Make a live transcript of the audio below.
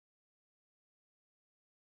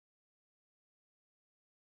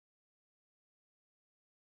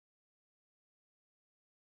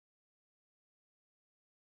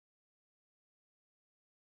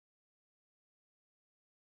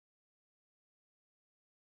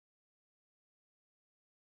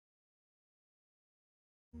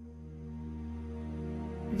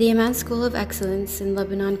The Amman School of Excellence in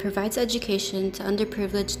Lebanon provides education to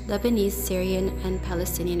underprivileged Lebanese, Syrian, and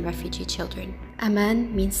Palestinian refugee children.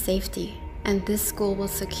 Amman means safety, and this school will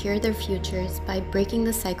secure their futures by breaking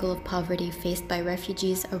the cycle of poverty faced by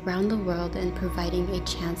refugees around the world and providing a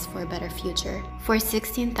chance for a better future. For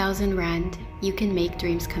 16,000 Rand, you can make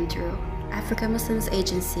dreams come true. Africa Muslims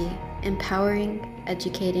Agency, empowering,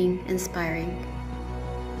 educating, inspiring.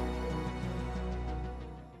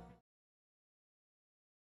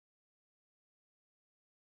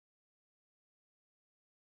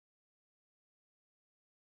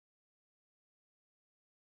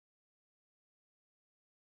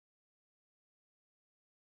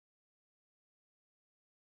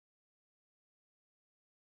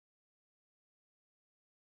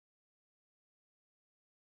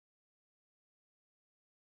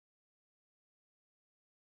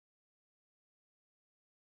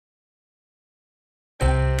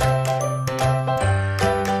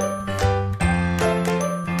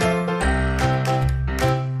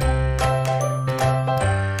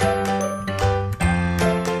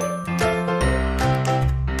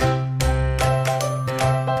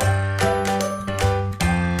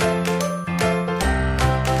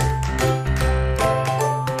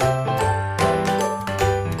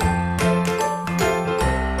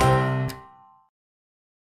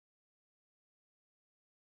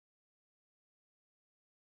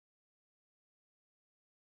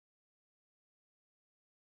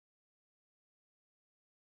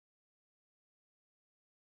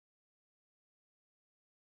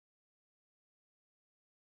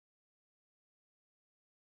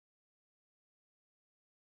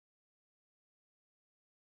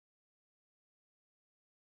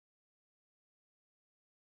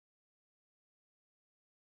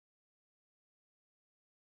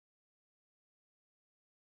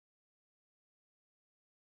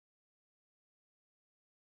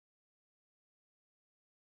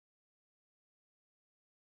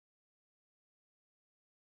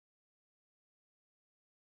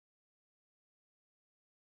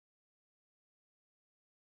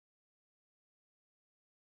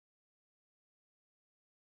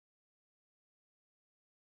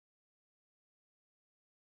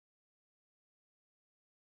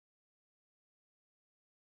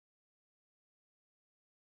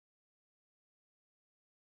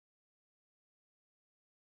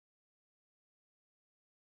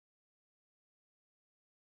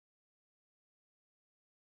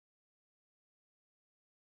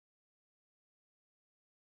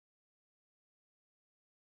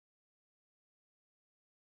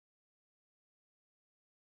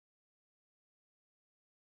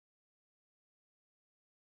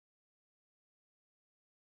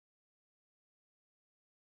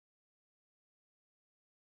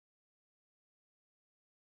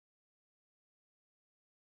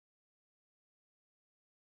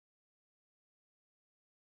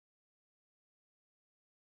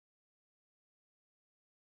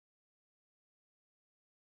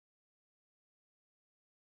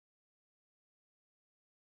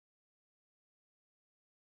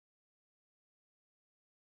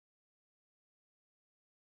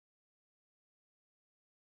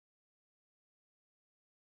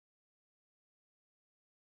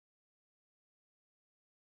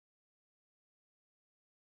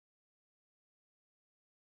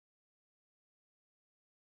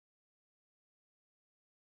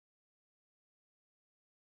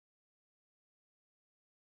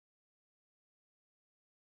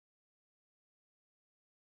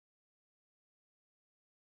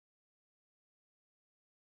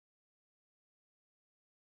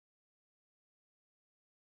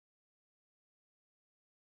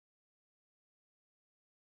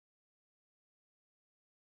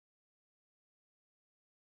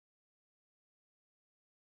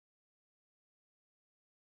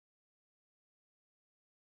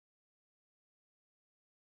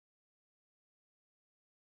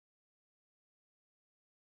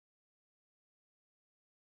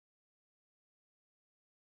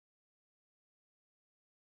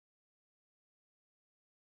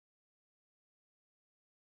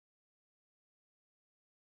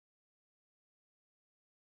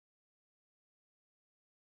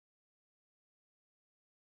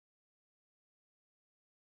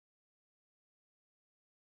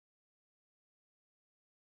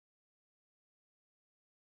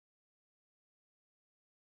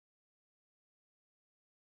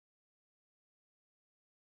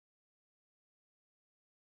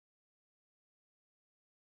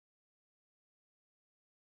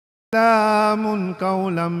 سلام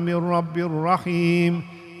قولا من رب رحيم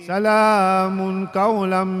سلام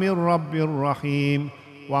قولا من رب رحيم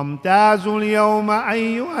وامتازوا اليوم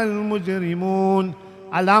أيها المجرمون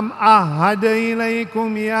ألم أعهد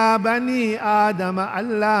إليكم يا بني آدم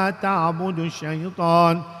ألا تعبدوا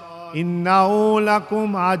الشيطان إنه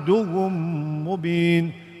لكم عدو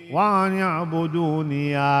مبين وأن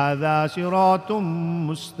اعبدوني هذا صراط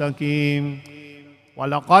مستقيم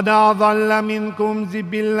ولقد أضل منكم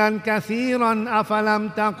جبلا كثيرا أفلم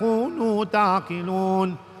تكونوا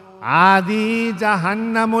تعقلون هذه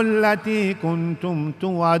جهنم التي كنتم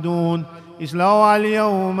توعدون اصلوها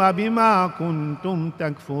اليوم بما كنتم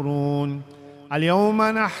تكفرون اليوم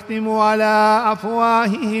نختم على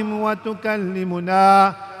أفواههم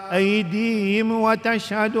وتكلمنا أيديهم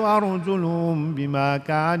وتشهد أرجلهم بما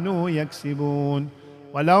كانوا يكسبون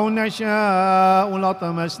ولو نشاء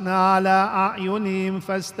لطمسنا على أعينهم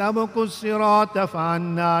فاستبقوا الصراط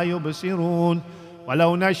فأنى يبصرون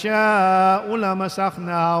ولو نشاء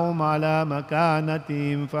لمسخناهم على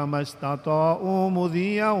مكانتهم فما استطاعوا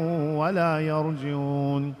مضيا ولا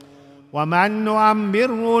يرجعون ومن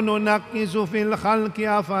نعمره ننكس في الخلق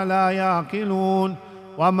أفلا يعقلون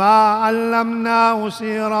وما علمناه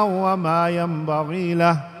سحرا وما ينبغي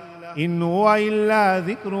له إن هو إلا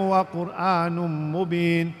ذكر وقرآن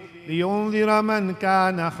مبين لينذر من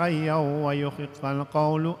كان حيا ويحق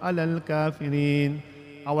القول على الكافرين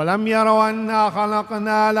أولم يروا أنا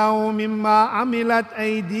خلقنا له مما عملت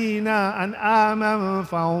أيدينا أنعاما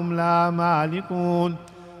فهم لا مالكون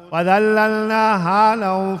وذللناها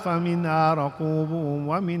له فمنها ركوبهم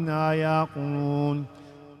ومنها يأكلون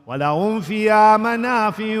ولهم فيها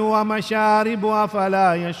منافع ومشارب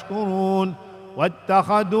أفلا يشكرون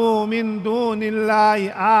واتخذوا من دون الله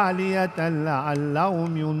آلهة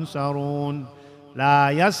لعلهم ينصرون لا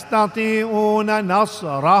يستطيعون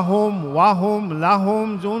نصرهم وهم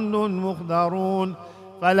لهم جند محضرون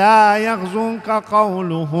فلا يحزنك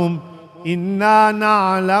قولهم إنا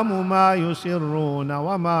نعلم ما يسرون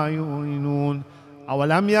وما يعلنون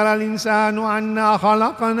أولم ير الإنسان أنا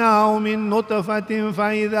خلقناه من نطفة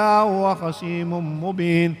فإذا هو خصيم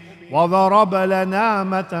مبين وضرب لنا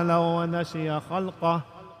مثلا ونسي خلقه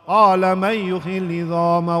قال من يحيي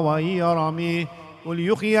العظام وهي رميم قل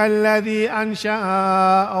يحيي الذي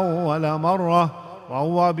أنشأها أول مرة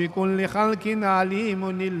وهو بكل خلق عليم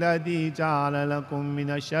الذي جعل لكم من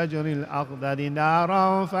الشجر الأخضر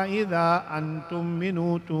نارا فإذا أنتم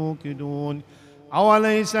منه توقدون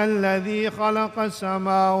أوليس الذي خلق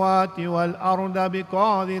السماوات والأرض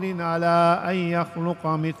بقادر على أن يخلق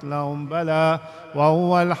مثلهم بلى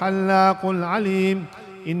وهو الخلاق العليم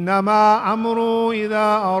إنما أمره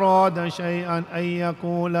إذا أراد شيئا أن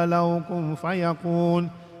يقول له كن فيكون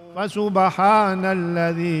فسبحان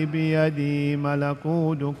الذي بيده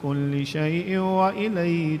ملكوت كل شيء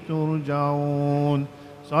وإليه ترجعون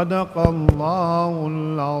صدق الله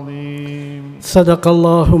العظيم. صدق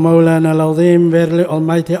الله مولانا العظيم. Verily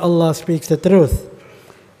Almighty Allah speaks the truth.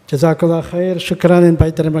 Jazakallah khair. Shukran and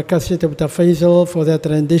baik terima kasih to Dr. Faisal for that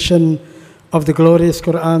rendition of the glorious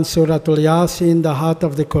Quran, Surah Al-Yasin, the heart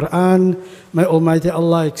of the Quran. May Almighty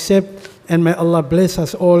Allah accept and may Allah bless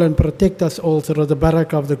us all and protect us all through the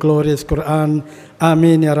barakah of the glorious Quran.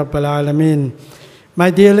 Ameen ya Rabbal Alameen. My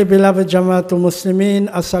dearly beloved Jamaatul Muslimin,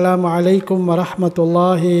 Assalamu alaikum wa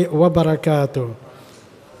rahmatullahi wa barakatuh.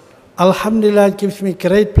 Alhamdulillah, it gives me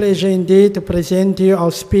great pleasure indeed to present to you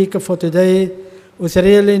our speaker for today, who is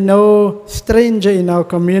really no stranger in our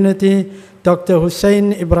community, Dr.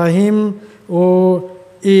 Hoosain Ebrahim, who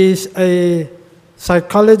is a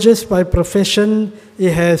psychologist by profession. He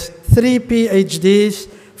has 3 PhDs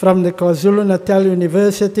from the KwaZulu-Natal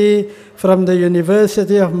University, from the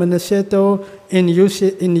University of Minnesota in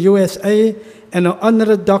USA, and an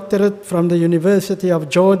honorary doctorate from the University of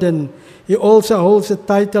Jordan. He also holds the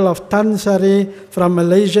title of Tansari from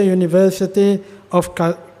Malaysia University of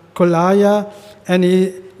Kolaya, and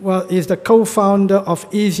he is the co-founder of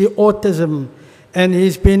EZAutism, and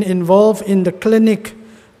he's been involved in the clinic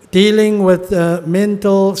dealing with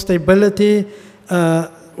mental stability,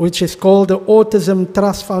 which is called the Autism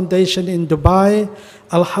Trust Foundation in Dubai.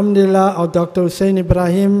 Alhamdulillah, our Dr. Hoosain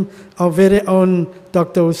Ebrahim, our very own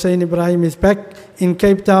Dr. Hoosain Ebrahim, is back in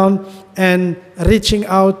Cape Town and reaching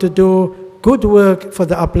out to do good work for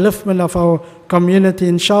the upliftment of our community,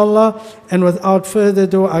 inshallah. And without further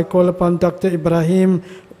ado, I call upon Dr. Ebrahim,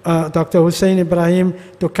 Dr. Hoosain Ebrahim,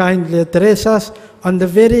 to kindly address us on the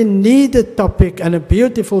very needed topic and a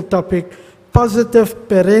beautiful topic, positive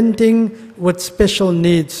parenting with special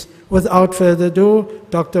needs. Without further ado,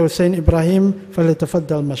 Dr. Hoosain Ebrahim,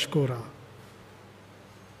 فليتفضل مشكورا.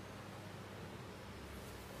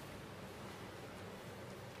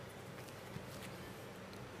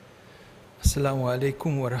 Assalamu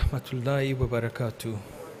alaikum wa rahmatullahi wa barakatuh.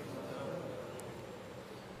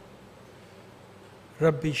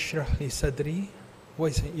 Rabbi shrah li sadri wa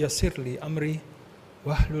yassir li amri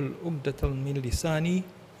wahlul uqdatal min lisani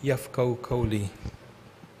yafqahu qawli.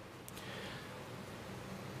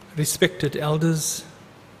 Respected elders,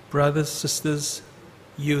 brothers, sisters,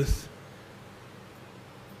 youth,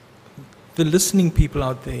 the listening people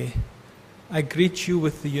out there, I greet you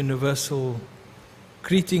with the universal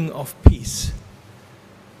greeting of peace.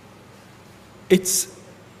 It's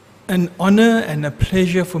an honor and a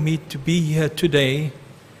pleasure for me to be here today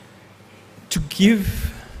to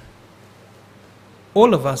give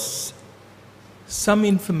all of us some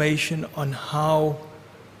information on how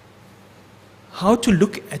to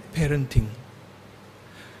look at parenting.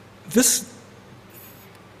 This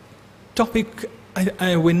topic,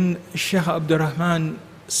 when Sheikh Abdurrahman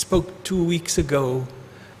spoke 2 weeks ago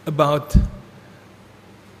about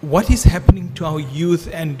what is happening to our youth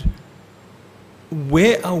and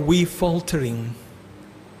where are we faltering,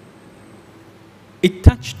 it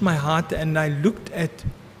touched my heart, and I looked at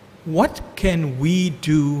what can we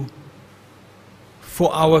do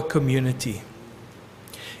for our community.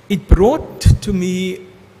 It brought to me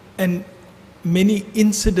many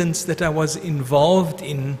incidents that I was involved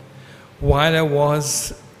in while I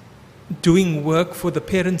was doing work for the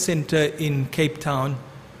Parent Center in Cape Town,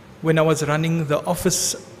 when I was running the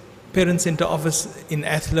Parent Center office in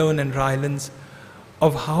Athlone and Rylands,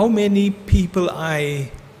 of how many people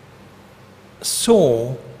I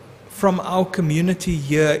saw from our community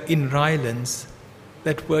here in Rylands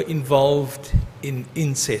that were involved in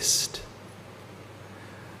incest.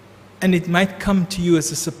 And it might come to you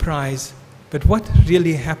as a surprise, but what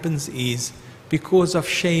really happens is, because of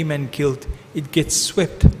shame and guilt, it gets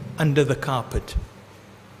swept under the carpet.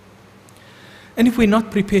 And if we're not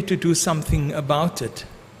prepared to do something about it,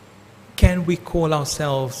 can we call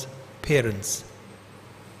ourselves parents?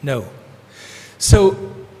 No.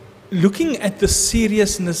 So, looking at the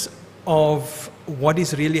seriousness of what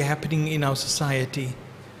is really happening in our society,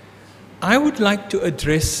 I would like to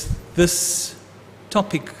address this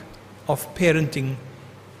topic of parenting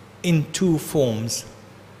in two forms.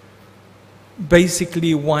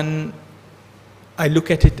 Basically, one, I look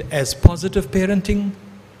at it as positive parenting,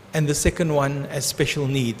 and the second one as special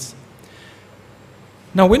needs.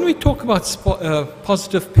 Now, when we talk about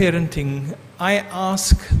positive parenting, I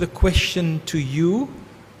ask the question to you,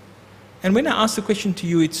 and when I ask the question to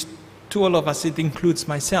you, it's to all of us, it includes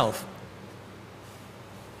myself.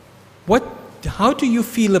 How do you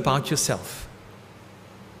feel about yourself?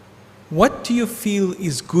 What do you feel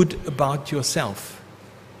is good about yourself?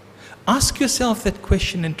 Ask yourself that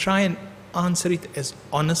question and try and answer it as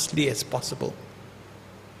honestly as possible.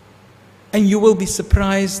 And you will be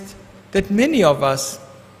surprised that many of us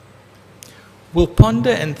will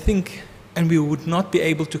ponder and think, and we would not be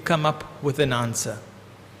able to come up with an answer.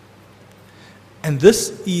 And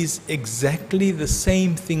this is exactly the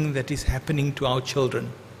same thing that is happening to our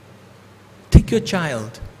children. Take your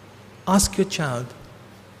child, ask your child,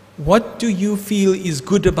 what do you feel is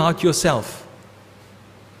good about yourself?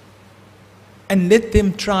 And let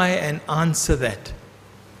them try and answer that.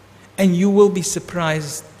 And you will be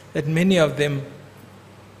surprised that many of them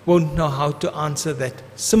won't know how to answer that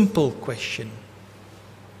simple question.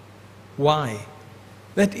 Why?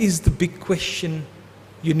 That is the big question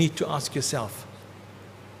you need to ask yourself.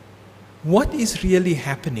 What is really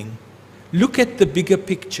happening? Look at the bigger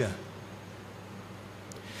picture.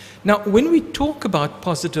 Now, when we talk about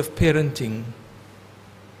positive parenting,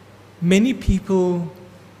 many people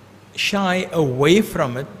shy away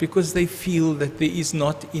from it because they feel that there is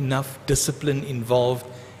not enough discipline involved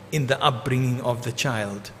in the upbringing of the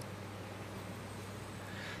child.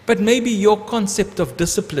 But maybe your concept of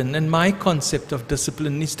discipline and my concept of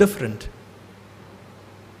discipline is different.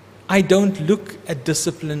 I don't look at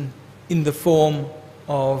discipline in the form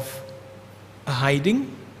of a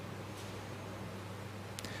hiding.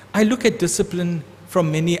 I look at discipline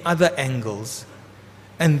from many other angles,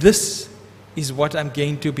 and this is what I'm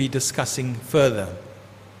going to be discussing further.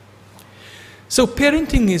 So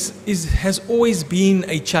parenting has always been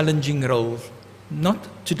a challenging role,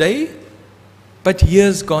 not today, but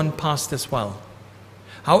years gone past as well.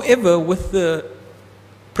 However, with the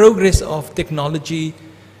progress of technology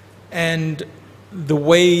and the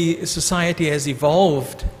way society has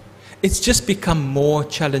evolved, it's just become more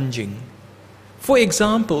challenging. For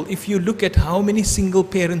example, if you look at how many single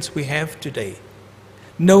parents we have today,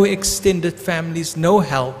 no extended families, no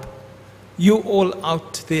help, you all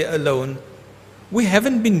out there alone, we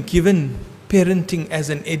haven't been given parenting as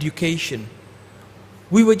an education.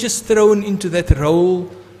 We were just thrown into that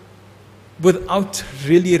role without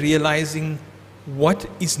really realizing what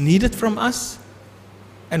is needed from us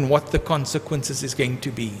and what the consequences is going to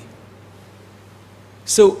be.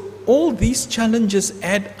 So all these challenges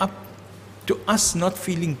add up to us not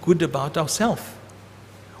feeling good about ourselves.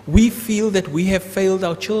 We feel that we have failed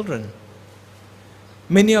our children.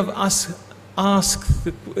 Many of us ask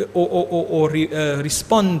or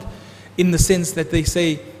respond in the sense that they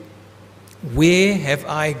say, where have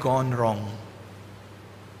I gone wrong?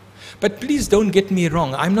 But please don't get me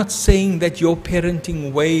wrong. I'm not saying that your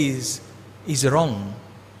parenting ways is wrong.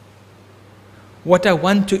 What I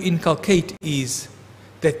want to inculcate is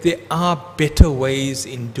that there are better ways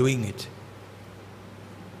in doing it.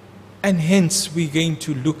 And hence we're going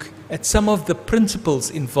to look at some of the principles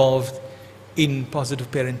involved in positive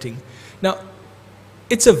parenting. Now,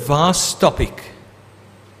 it's a vast topic,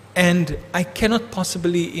 and I cannot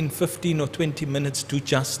possibly in 15 or 20 minutes do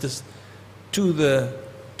justice to the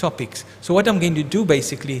topics. So what I'm going to do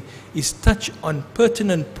basically is touch on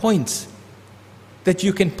pertinent points that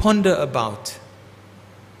you can ponder about.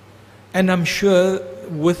 And I'm sure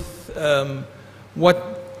with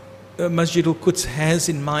what Masjid al-Quds has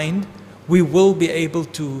in mind, we will be able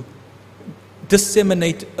to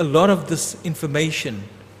disseminate a lot of this information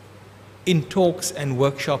in talks and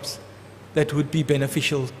workshops that would be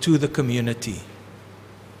beneficial to the community.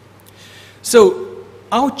 So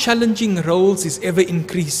our challenging roles is ever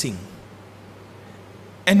increasing,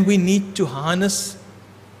 and we need to harness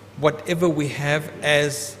whatever we have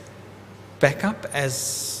as backup,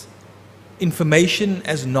 as information,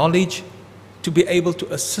 as knowledge, to be able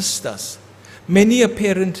to assist us. Many a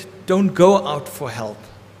parent don't go out for help.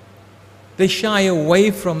 They shy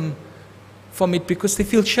away from it because they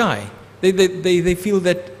feel shy. They feel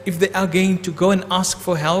that if they are going to go and ask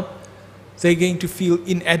for help, they're going to feel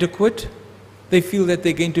inadequate. They feel that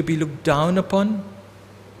they're going to be looked down upon.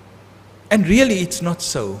 And really it's not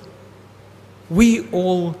so. We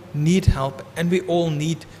all need help, and we all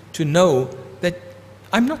need to know that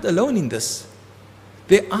I'm not alone in this.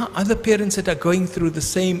 There are other parents that are going through the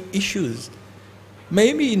same issues,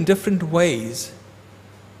 maybe in different ways.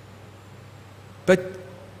 But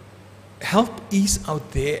help is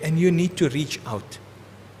out there, and you need to reach out.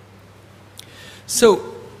 So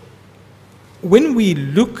when we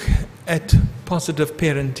look at positive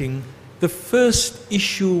parenting, the first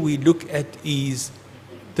issue we look at is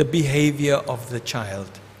the behavior of the child.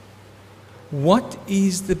 What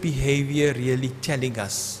is the behavior really telling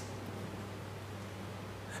us?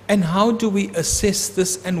 And how do we assess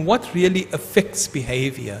this, and what really affects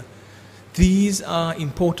behavior? These are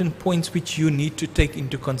important points which you need to take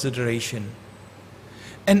into consideration.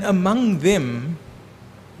 And among them,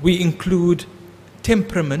 we include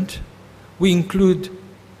temperament, we include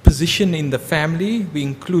position in the family, we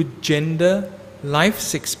include gender,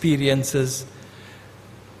 life's experiences,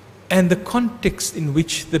 and the context in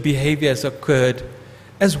which the behavior has occurred,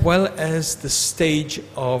 as well as the stage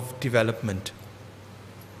of development.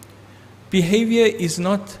 Behavior is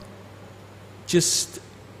not just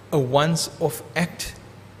a once-off act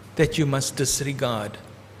that you must disregard.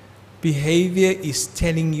 Behavior is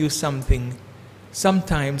telling you something.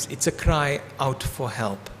 Sometimes it's a cry out for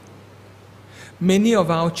help. Many of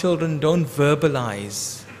our children don't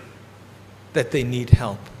verbalize that they need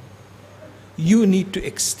help. You need to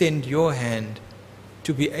extend your hand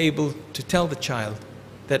to be able to tell the child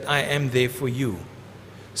that I am there for you.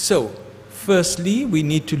 So, firstly, we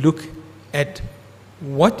need to look at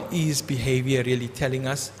what is behavior really telling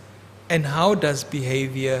us, and how does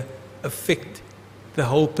behavior affect the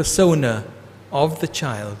whole persona of the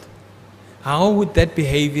child. How would that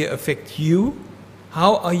behavior affect you?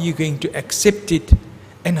 How are you going to accept it?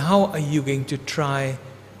 And how are you going to try,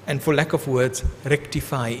 and for lack of words,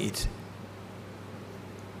 rectify it?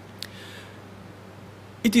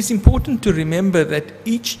 It is important to remember that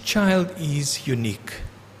each child is unique,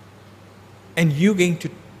 and you're going to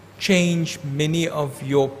change many of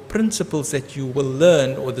your principles that you will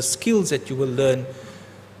learn, or the skills that you will learn,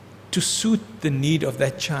 to suit the need of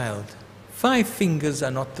that child. 5 fingers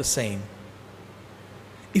are not the same.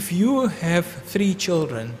 If you have 3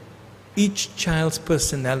 children, each child's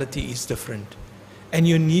personality is different, and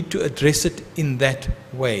you need to address it in that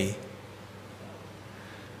way.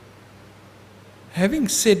 Having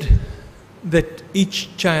said that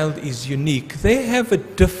each child is unique, they have a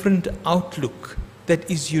different outlook that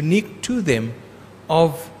is unique to them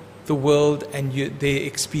of the world and their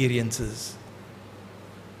experiences.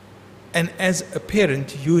 And as a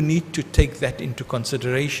parent, you need to take that into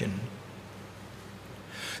consideration.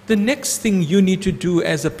 The next thing you need to do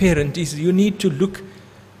as a parent is you need to look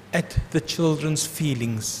at the children's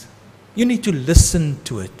feelings. You need to listen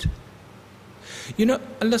to it. You know,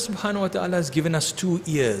 Allah subhanahu wa ta'ala has given us 2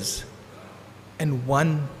 ears. and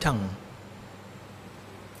one tongue.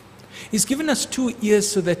 He's given us 2 ears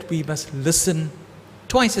so that we must listen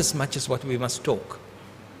twice as much as what we must talk.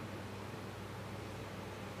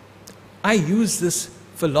 I use this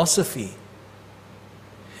philosophy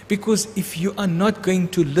because if you are not going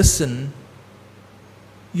to listen,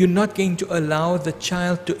 you're not going to allow the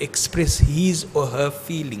child to express his or her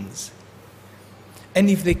feelings. And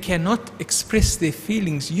if they cannot express their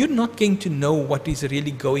feelings, you're not going to know what is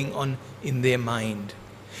really going on in their mind.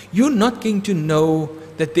 You're not going to know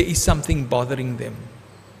that there is something bothering them.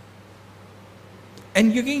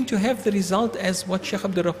 And you're going to have the result as what Sheikh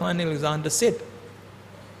Abdul Rahman Alexander said.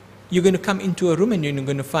 You're going to come into a room and you're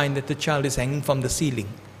going to find that the child is hanging from the ceiling.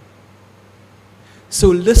 So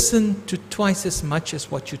listen to twice as much as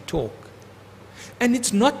what you talk. And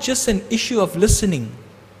it's not just an issue of listening.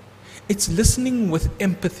 It's listening with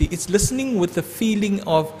empathy. It's listening with the feeling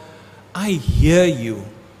of, I hear you.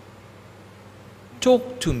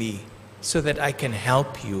 Talk to me so that I can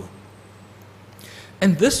help you.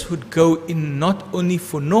 And this would go in not only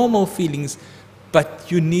for normal feelings,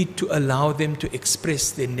 but you need to allow them to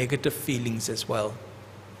express their negative feelings as well.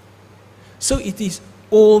 So it is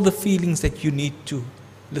all the feelings that you need to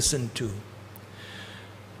listen to.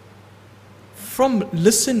 From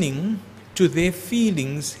listening to their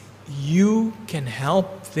feelings, you can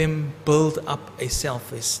help them build up a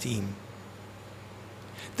self-esteem.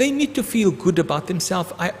 They need to feel good about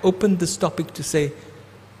themselves. I opened this topic to say,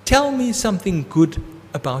 tell me something good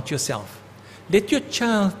about yourself. Let your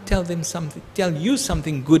child tell you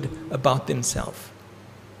something good about themselves.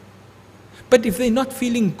 But if they're not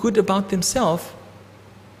feeling good about themselves,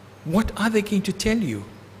 what are they going to tell you?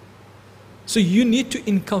 So you need to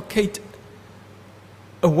inculcate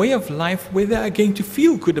a way of life where they are going to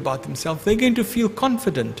feel good about themselves. They're going to feel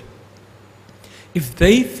confident. If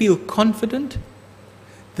they feel confident,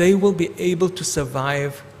 they will be able to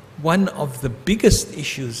survive one of the biggest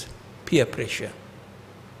issues, peer pressure.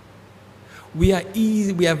 We are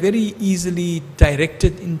very easily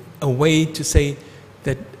directed in a way to say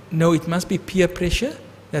that, no, it must be peer pressure.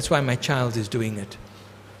 That's why my child is doing it.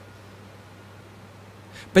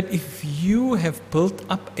 But if you have built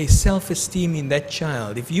up a self-esteem in that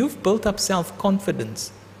child, if you've built up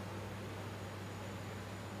self-confidence,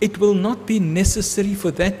 it will not be necessary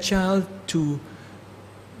for that child to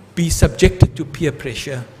be subjected to peer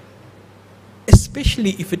pressure,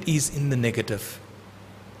 especially if it is in the negative.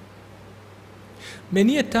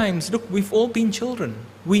 Many a times, look, we've all been children.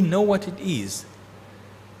 We know what it is.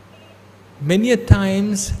 Many a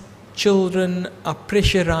times, children are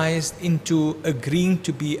pressurized into agreeing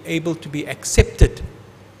to be able to be accepted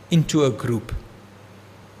into a group.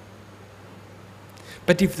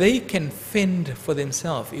 But if they can fend for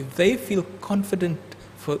themselves, if they feel confident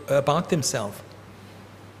about themselves,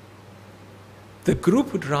 the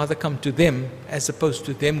group would rather come to them as opposed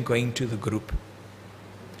to them going to the group.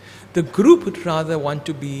 The group would rather want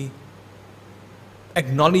to be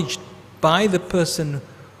acknowledged by the person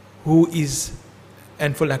who is,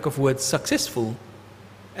 and for lack of words, successful,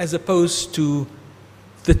 as opposed to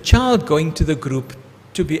the child going to the group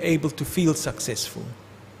to be able to feel successful.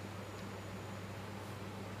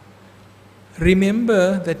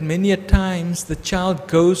 Remember that many a times the child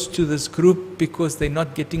goes to this group because they're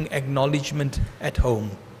not getting acknowledgement at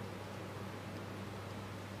home.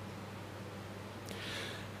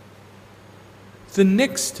 The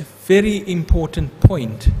next very important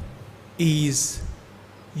point is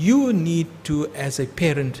you need to, as a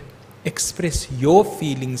parent, express your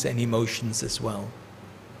feelings and emotions as well.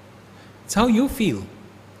 It's how you feel.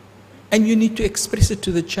 And you need to express it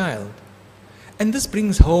to the child. And this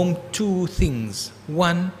brings home 2 things.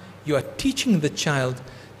 One, you are teaching the child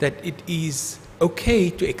that it is okay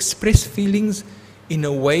to express feelings in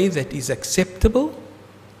a way that is acceptable.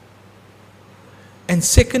 And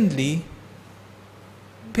secondly,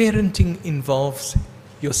 parenting involves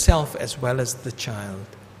yourself as well as the child.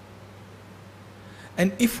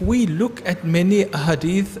 And if we look at many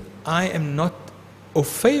ahadith, I am not au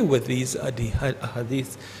fait with these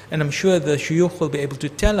ahadith, and I'm sure the shuyukh will be able to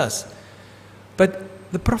tell us.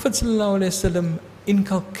 But the Prophet ﷺ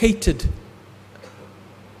inculcated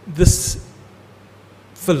this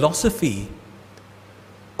philosophy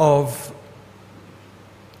of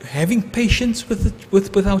having patience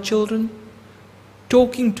with our children,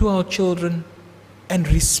 talking to our children, and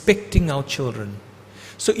respecting our children.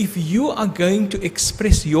 So if you are going to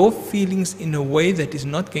express your feelings in a way that is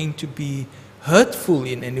not going to be hurtful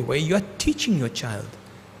in any way, you are teaching your child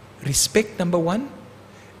respect, number one,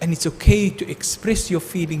 and it's okay to express your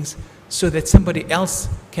feelings so that somebody else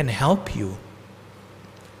can help you.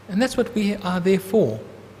 And that's what we are there for.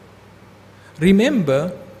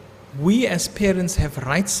 Remember, we as parents have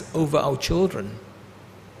rights over our children.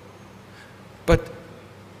 But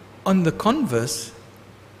on the converse,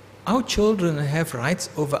 our children have rights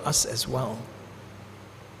over us as well.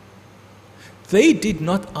 They did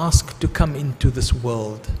not ask to come into this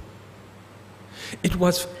world. It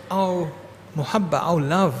was our muhabba, our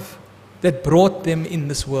love, that brought them in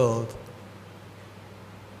this world.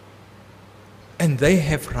 And they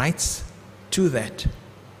have rights to that.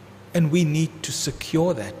 And we need to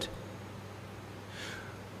secure that.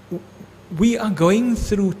 We are going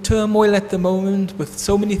through turmoil at the moment with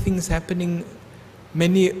so many things happening.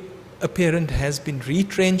 A parent has been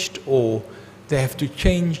retrenched, or they have to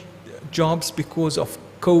change jobs because of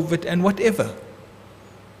COVID and whatever.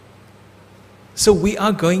 So we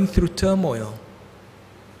are going through turmoil.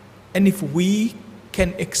 And if we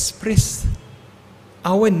can express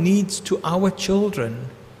our needs to our children,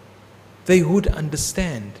 they would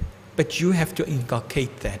understand. But you have to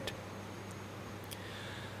inculcate that.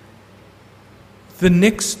 The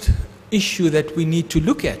next issue that we need to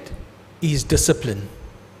look at is discipline.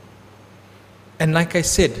 And like I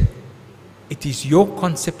said, it is your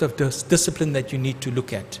concept of discipline that you need to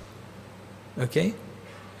look at. Okay?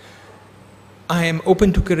 I am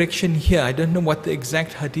open to correction here. I don't know what the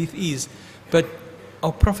exact hadith is, but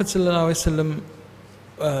our Prophet ﷺ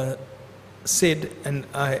said, and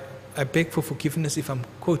I beg for forgiveness if I'm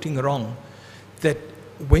quoting wrong, that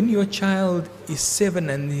when your child is 7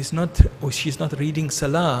 and he's not, or she's not reading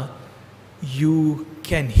Salah, you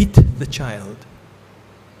can hit the child.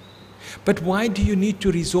 But why do you need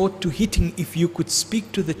to resort to hitting if you could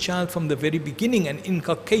speak to the child from the very beginning and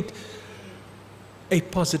inculcate a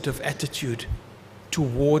positive attitude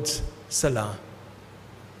towards Salah?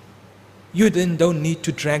 You then don't need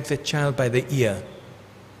to drag that child by the ear.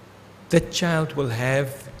 That child will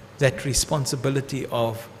have that responsibility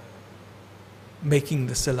of making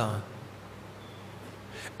the Salah.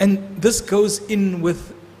 And this goes in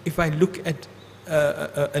with, if I look at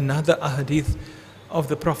another ahadith of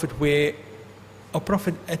the Prophet, where our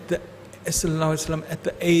Prophet at the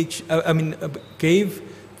age, gave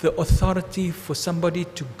the authority for somebody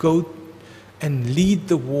to go and lead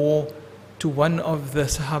the war to one of the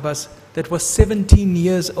Sahabas that was 17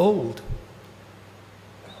 years old.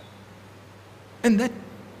 And that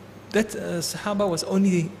Sahaba was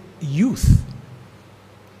only youth.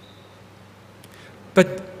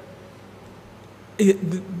 But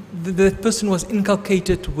the person was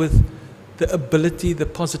inculcated with the ability, the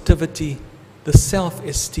positivity, the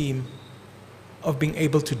self-esteem of being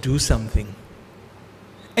able to do something.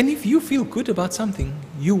 And if you feel good about something,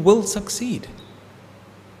 you will succeed.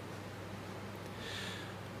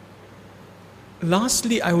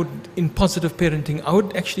 Lastly, in positive parenting, I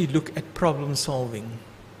would actually look at problem solving.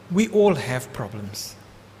 We all have problems.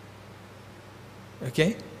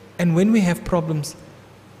 Okay? And when we have problems,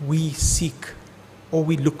 we seek or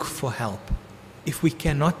we look for help. If we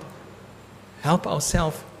cannot help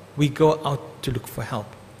ourselves, we go out to look for help.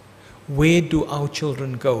 Where do our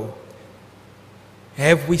children go?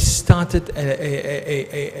 Have we started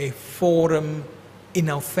a forum in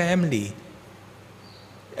our family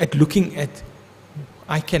at looking at,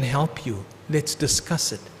 I can help you, let's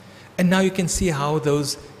discuss it. And now you can see how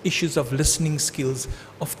those issues of listening skills,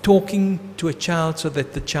 of talking to a child so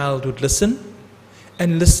that the child would listen,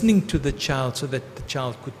 and listening to the child so that the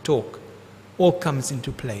child could talk, all comes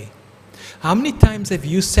into play. How many times have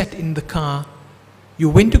you sat in the car, you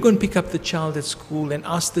went to go and pick up the child at school and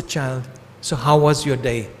asked the child, so how was your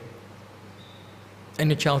day? And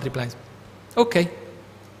the child replies, okay.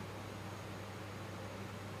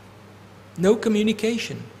 No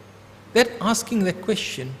communication. That asking that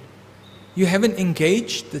question, you haven't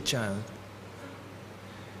engaged the child.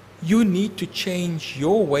 You need to change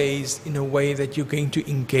your ways in a way that you're going to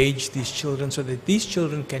engage these children so that these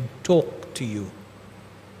children can talk to you.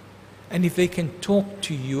 And if they can talk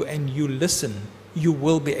to you and you listen, you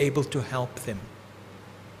will be able to help them.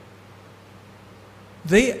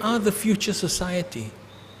 They are the future society.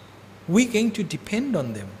 We're going to depend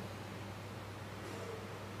on them.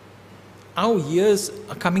 Our years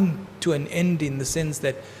are coming to an end in the sense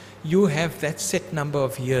that you have that set number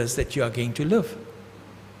of years that you are going to live.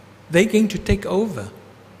 They're going to take over.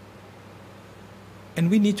 And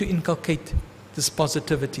we need to inculcate this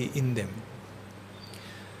positivity in them.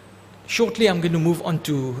 Shortly, I'm going to move on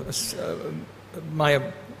to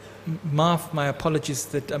my apologies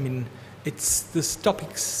that, this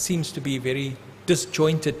topic seems to be very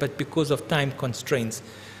disjointed, but because of time constraints.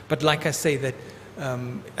 But like I say, that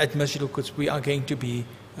at Masjid Al-Quds, we are going to be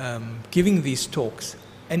giving these talks,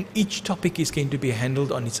 and each topic is going to be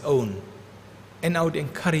handled on its own. And I would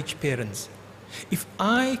encourage parents, If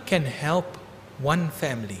I can help one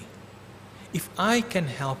family, if I can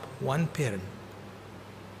help one parent,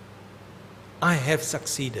 I have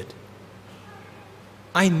succeeded.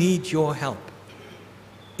 I need your help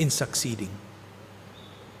in succeeding.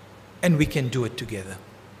 And we can do it together.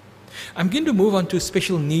 I'm going to move on to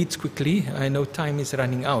special needs quickly. I know time is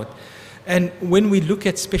running out. And when we look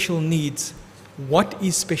at special needs, what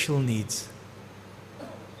is special needs?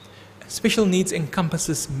 Special needs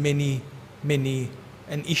encompasses many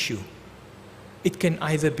an issue. It can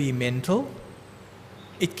either be mental,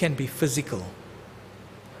 it can be physical.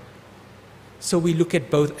 So we look at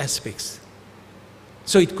both aspects.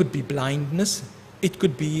 So it could be blindness, it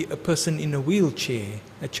could be a person in a wheelchair,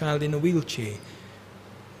 a child in a wheelchair.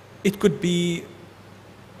 It could be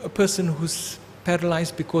a person who's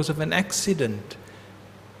paralyzed because of an accident.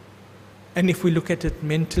 And if we look at it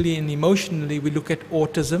mentally and emotionally, we look at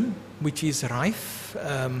autism, which is rife,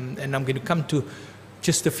 and I'm going to come to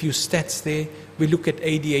just a few stats there. We look at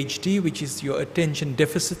ADHD, which is your attention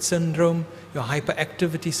deficit syndrome, your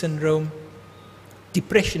hyperactivity syndrome,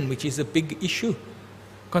 depression, which is a big issue,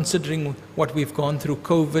 considering what we've gone through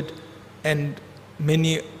COVID and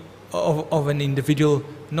many of an individual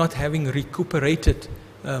not having recuperated,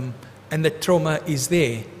 and that trauma is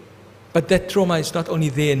there. But that trauma is not only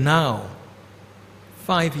there now.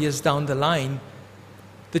 5 years down the line,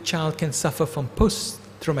 the child can suffer from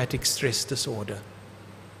post-traumatic stress disorder.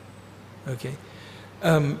 Okay,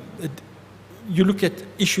 you look at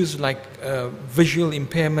issues like visual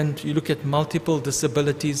impairment, you look at multiple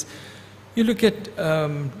disabilities, you look at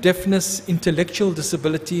deafness, intellectual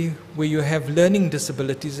disability, where you have learning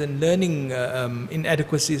disabilities and learning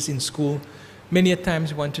inadequacies in school. Many a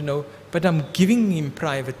times you want to know, but I'm giving him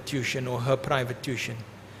private tuition or her private tuition,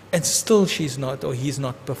 and still she's not or he's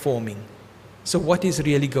not performing. So what is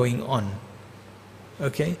really going on?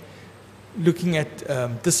 Okay, looking at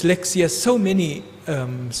dyslexia, so many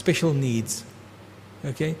special needs.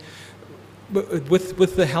 Okay,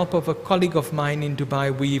 with the help of a colleague of mine in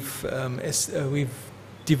Dubai, we've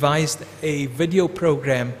devised a video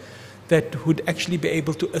program that would actually be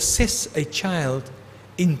able to assess a child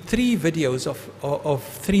in 3 videos of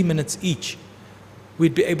 3 minutes each.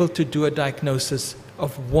 We'd be able to do a diagnosis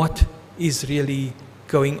of what is really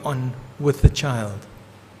going on with the child.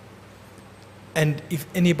 And if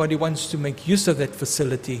anybody wants to make use of that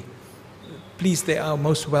facility, please, they are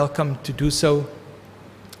most welcome to do so.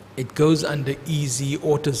 It goes under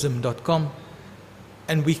EZAutism.com,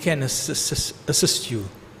 and we can assist you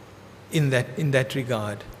in that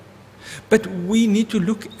regard. But we need to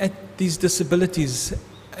look at these disabilities,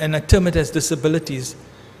 and I term it as disabilities,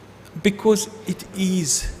 because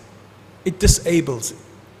it disables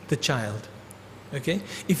the child. Okay?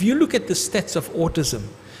 If you look at the stats of autism,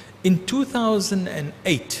 in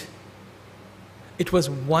 2008, it was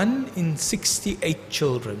 1 in 68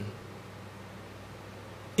 children.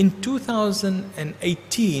 In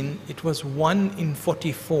 2018, it was 1 in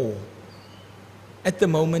 44. At the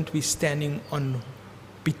moment, we're standing on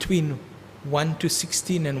between 1 to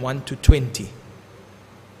 16 and 1 to 20.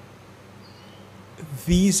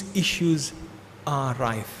 These issues are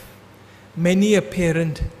rife. Many a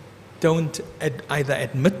parent don't either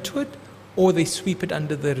admit to it, or they sweep it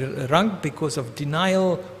under the rug because of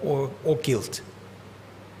denial or guilt.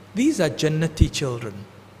 These are Jannati children.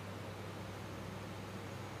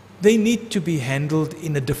 They need to be handled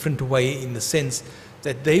in a different way, in the sense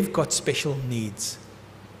that they've got special needs.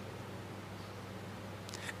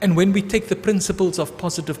 And when we take the principles of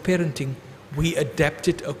positive parenting, we adapt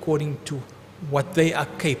it according to what they are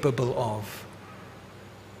capable of.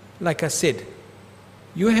 Like I said,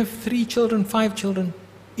 you have 3 children, 5 children,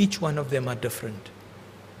 each one of them are different.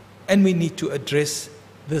 And we need to address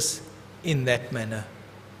this in that manner.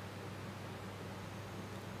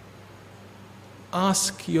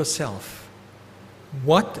 Ask yourself,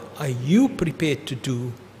 what are you prepared to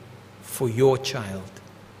do for your child?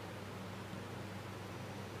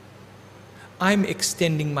 I'm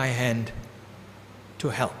extending my hand to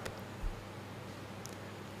help.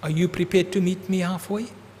 Are you prepared to meet me halfway?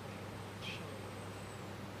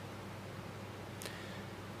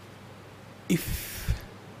 If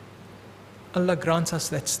Allah grants us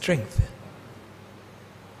that strength,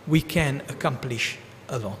 we can accomplish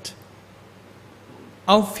a lot.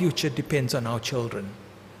 Our future depends on our children.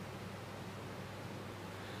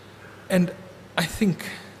 And I think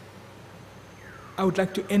I would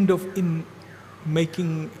like to end off in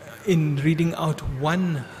reading out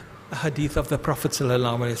one hadith of the Prophet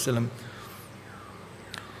ﷺ,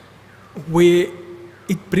 where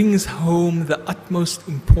it brings home the utmost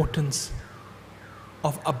importance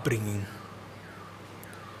of upbringing.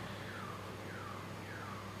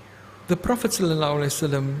 the Prophet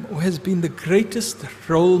ﷺ, who has been the greatest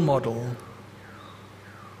role model,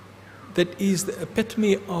 that is the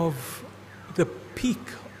epitome of the peak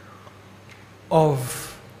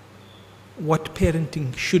of what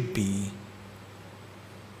parenting should be,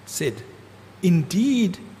 said,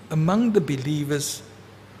 "Indeed, among the believers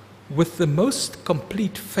with the most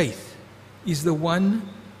complete faith is the one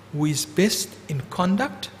who is best in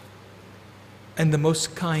conduct and the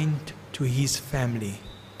most kind to his family."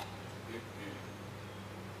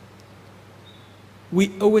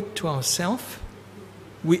 We owe it to ourselves,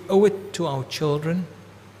 we owe it to our children,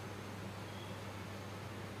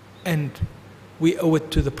 and we owe it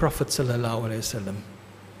to the Prophet sallallahu alaihi wasallam.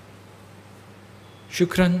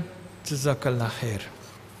 Shukran, jazakallah khair.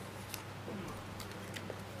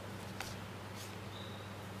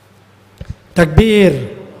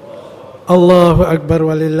 Takbir. Allahu Akbar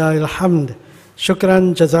walillahi alhamd.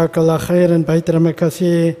 Shukran, jazakallah khair, and baik terima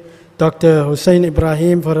kasih Dr. Hoosain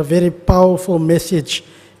Ebrahim for a very powerful message.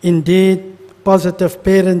 Indeed, positive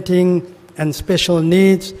parenting and special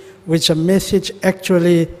needs, which a message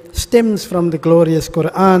actually stems from the glorious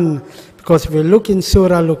Quran. Because if we look in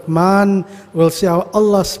Surah Luqman, we'll see how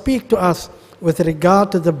Allah speaks to us with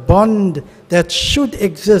regard to the bond that should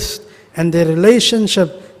exist and the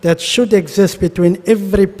relationship that should exist between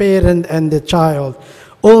every parent and the child.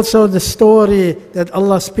 Also the story that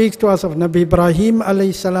Allah speaks to us of Nabi Ibrahim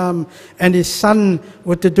alayhi salam and his son,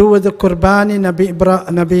 what to do with the Qurbani,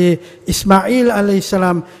 Nabi Ismail alayhi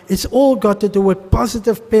salam. It's all got to do with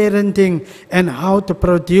positive parenting and how to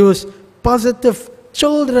produce positive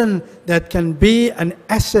children that can be an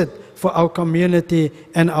asset for our community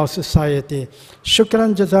and our society.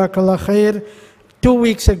 Shukran, jazakallah khair. 2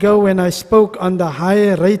 weeks ago when I spoke on the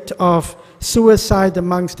higher rate of suicide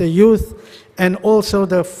amongst the youth, and also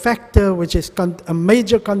the factor which is a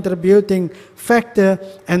major contributing factor,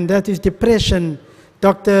 and that is depression.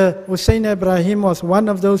 Dr. Hoosain Ebrahim was one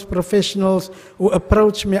of those professionals who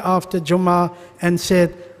approached me after Jumuah and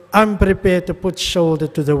said, "I'm prepared to put shoulder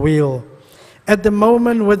to the wheel." At the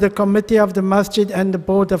moment, with the committee of the masjid and the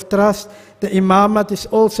board of trust, the imamat is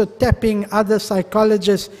also tapping other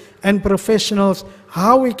psychologists and professionals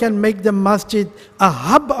how we can make the masjid a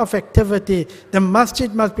hub of activity. The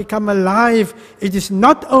masjid must become alive. It is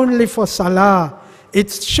not only for salah.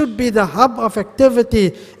 It should be the hub of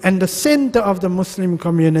activity and the center of the Muslim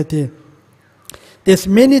community. There's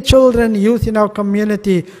many children, youth in our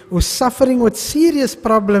community who are suffering with serious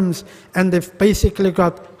problems, and they've basically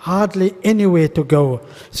got hardly anywhere to go.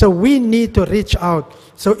 So we need to reach out.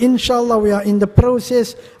 So inshallah we are in the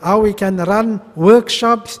process how we can run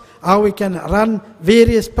workshops, how we can run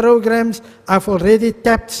various programs. I've already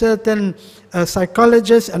tapped certain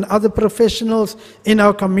psychologists and other professionals in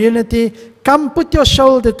our community. Come put your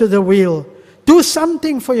shoulder to the wheel. Do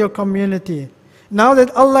something for your community. Now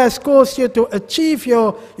that Allah has caused you to achieve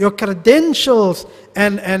your credentials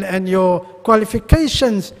and your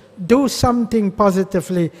qualifications, do something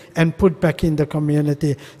positively and put back in the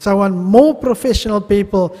community. So I want more professional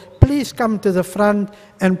people. Please come to the front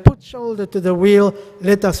and put shoulder to the wheel.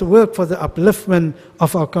 Let us work for the upliftment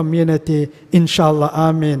of our community. Inshallah.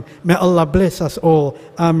 Ameen. May Allah bless us all.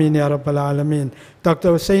 Ameen ya Rabbal Alameen. Dr.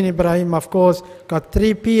 Hoosain Ebrahim, of course, got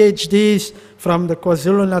 3 PhDs from the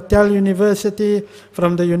KwaZulu-Natal University,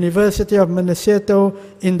 from the University of Minnesota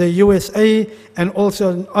in the USA, and also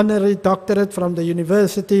an honorary doctorate from the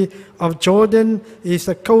University of Jordan. He's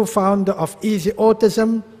the co-founder of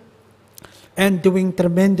EZAutism and doing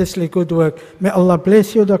tremendously good work. May Allah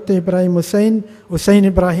bless you, Dr. Hoosain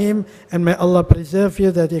Ebrahim, and may Allah preserve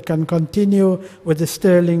you that you can continue with the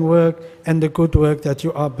sterling work and the good work that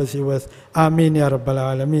you are busy with. Ameen ya Rabbal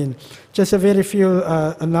Alameen. Just a very few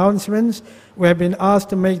announcements. We have been asked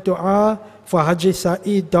to make dua for Haji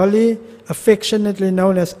Saeed Dolly, affectionately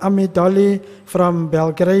known as Ami Dolly from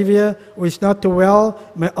Belgravia, who is not too well.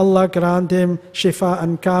 May Allah grant him shifa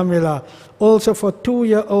and kamila. Also for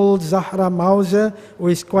 2-year-old Zahra Mauser, who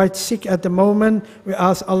is quite sick at the moment, we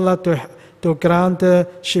ask Allah to grant her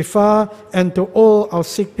shifa, and to all our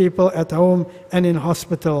sick people at home and in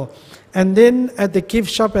hospital. And then at the gift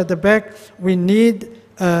shop at the back, we need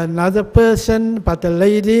another person, but a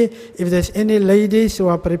lady. If there's any ladies who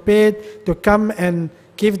are prepared to come and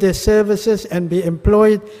give their services and be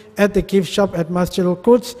employed at the gift shop at Masjid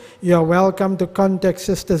Al-Quds, you are welcome to contact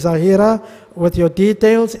Sister Zahira with your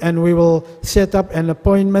details, and we will set up an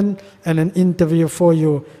appointment and an interview for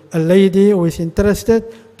you. A lady who is interested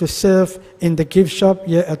to serve in the gift shop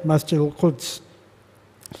here at Masjid Al-Quds.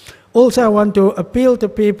 Also, I want to appeal to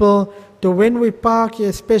people to when we park here,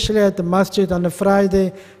 especially at the masjid on a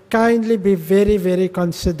Friday, kindly be very, very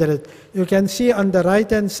considerate. You can see on the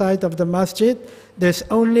right-hand side of the masjid, there's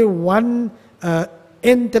only one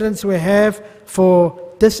entrance we have for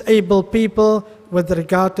disabled people with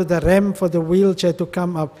regard to the ramp for the wheelchair to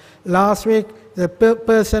come up. Last week, the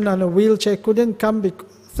person on a wheelchair couldn't come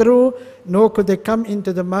through, nor could they come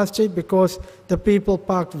into the masjid because the people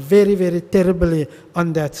parked very, very terribly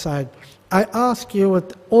on that side. I ask you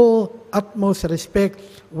with all utmost respect,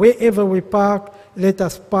 wherever we park, let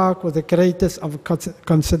us park with the greatest of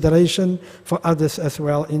consideration for others as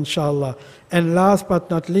well, inshallah. And last but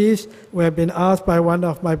not least, we have been asked by one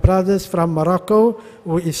of my brothers from Morocco,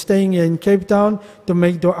 who is staying here in Cape Town, to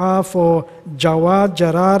make dua for Jawad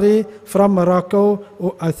Jarari from Morocco,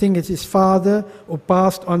 who I think it's his father, who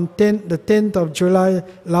passed on the 10th of July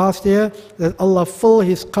last year, that Allah fill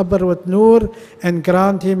his qabr with nur and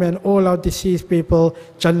grant him and all our deceased people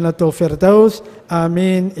Jannatul Firdaus.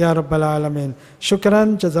 Ameen, Ya Rabbal Alameen.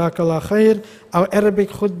 Shukran, Jazakallah khair. Our Arabic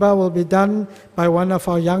khutbah will be done by one of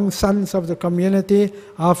our young sons of the community,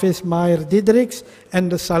 Hafiz Mayer Didriks,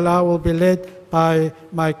 and the salah will be led by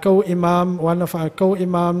my co-imam, one of our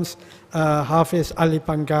co-imams, Hafiz Ali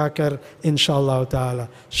Pangakar, inshallah ta'ala.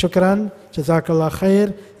 Shukran, Jazakallah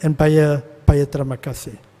khair, and baie terima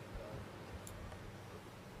kasih.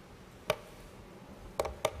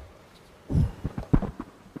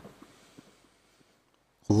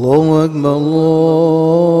 Allahu Akbar,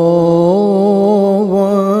 Allahu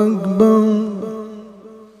Akbar,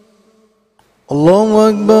 Allahu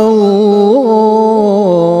Akbar.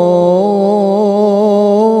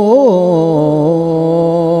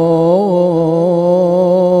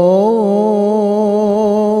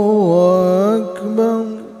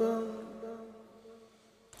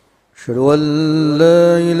 Ashhadu an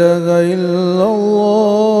la ilaha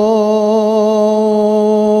illallah.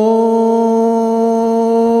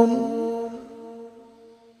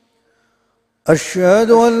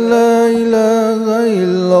 أشهد أن لا إله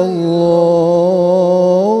إلا الله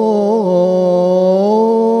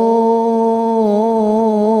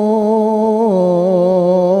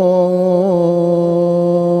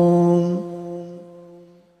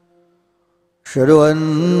أشهد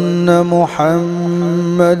أن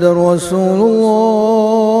محمد رسول الله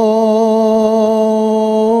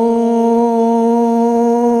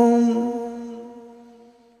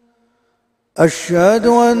أشهد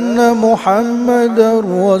أن محمد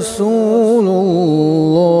رسول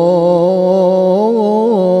الله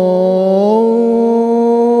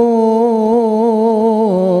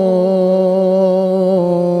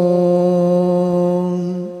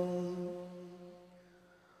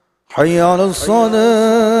حي على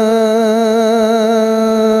الصلاة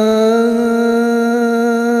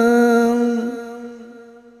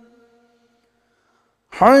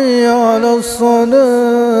حي على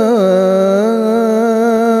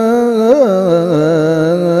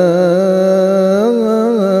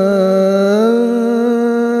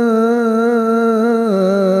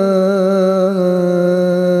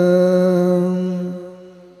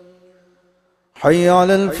حي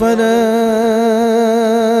على الفلاح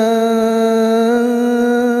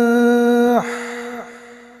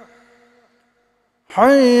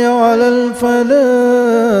حي على الفلاح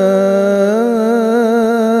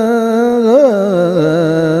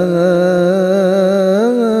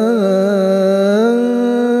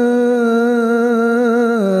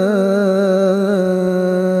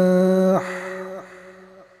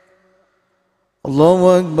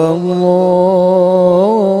الله أكبر الله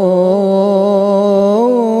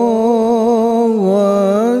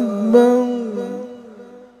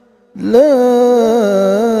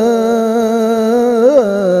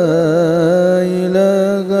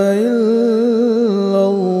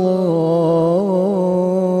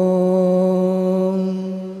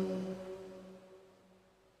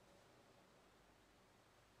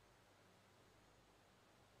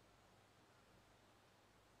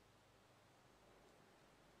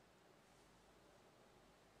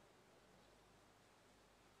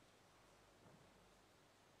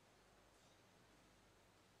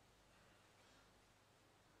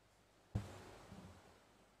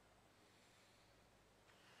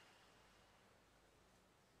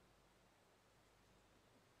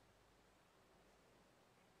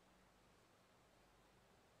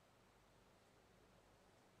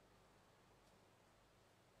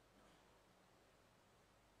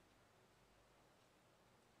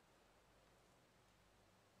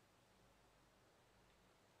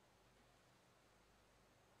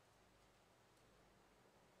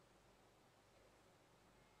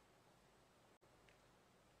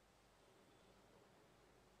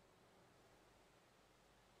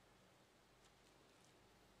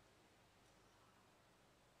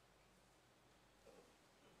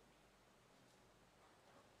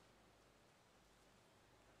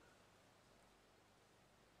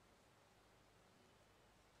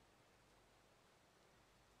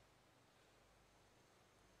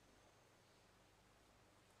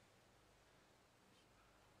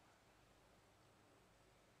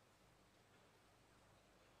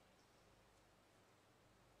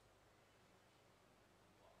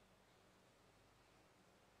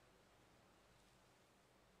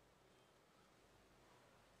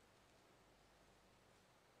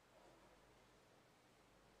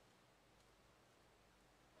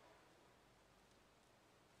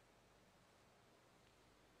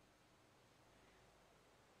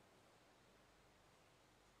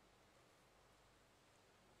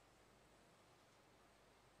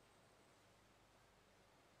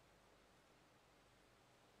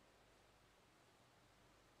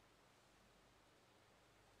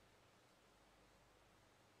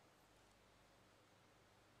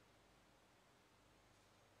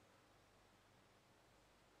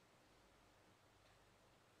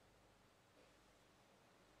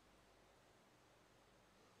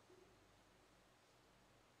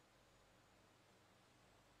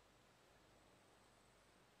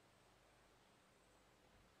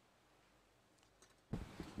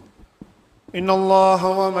إن الله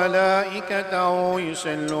وملائكته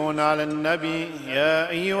يصلون على النبي يا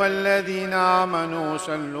أيها الذين آمنوا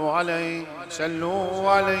صلوا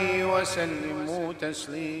عليه وسلموا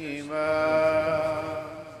تسليما.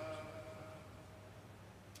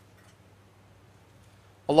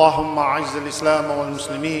 اللهم أعز الإسلام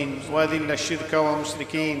والمسلمين وأذل الشرك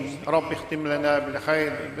والمشركين. رب اختم لنا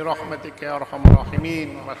بالخير برحمتك يا أرحم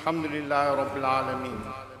الراحمين والحمد لله رب العالمين.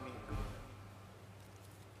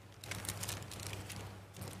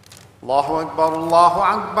 الله أكبر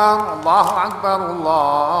الله أكبر الله أكبر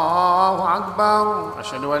الله أكبر.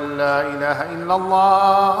 أشهد أن لا إله إلا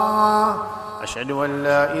الله أشهد أن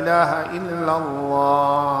لا إله إلا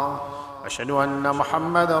الله أشهد أن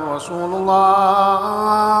محمدا رسول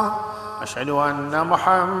الله أشهد أن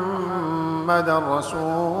محمدا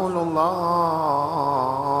رسول الله.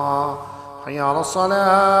 حي على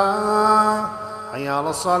الصلاة حي على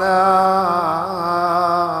الصلاة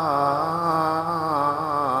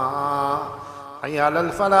حي على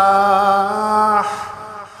الفلاح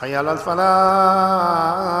حي على الفلاح.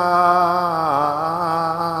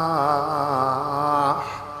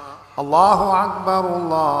 الله أكبر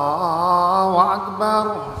الله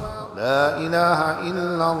أكبر لا إله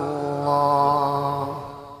إلا الله.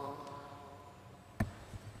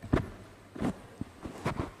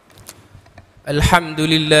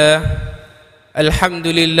 الحمد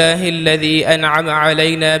لله الذي أنعم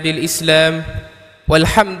علينا بالإسلام،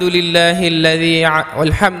 والحمد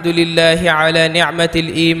لله على نعمة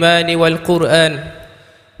الإيمان والقرآن،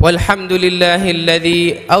 والحمد لله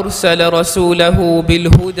الذي أرسل رسوله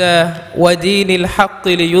بالهدى ودين الحق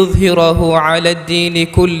ليظهره على الدين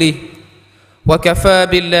كله، وكفى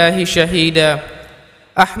بالله شهيدا.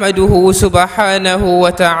 أحمده سبحانه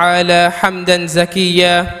وتعالى حمدا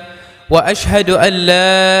زكيا، وأشهد أن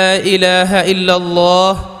لا إله إلا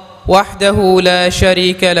الله وحده لا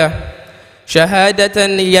شريك له، شهادة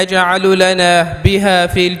يجعل لنا بها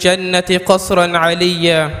في الجنة قصرا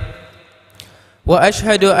عليا.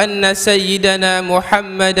 وأشهد أن سيدنا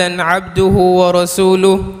محمدا عبده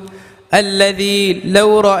ورسوله الذي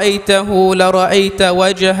لو رأيته لرأيت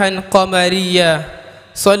وجها قمريا،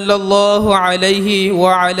 صلى الله عليه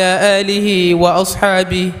وعلى آله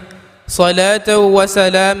وأصحابه صلاة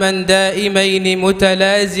وسلاما دائمين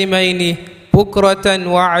متلازمين بكرة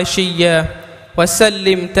وعشيا،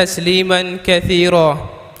 وسلم تسليما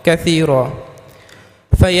كثيرا.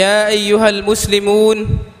 فيا أيها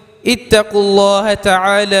المسلمون، اتقوا الله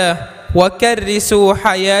تعالى وكرسوا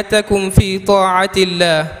حياتكم في طاعة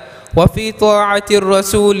الله وفي طاعة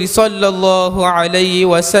الرسول صلى الله عليه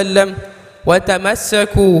وسلم،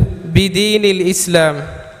 وتمسكوا بدين الإسلام.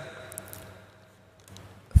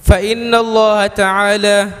 فإن الله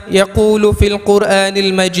تعالى يقول في القرآن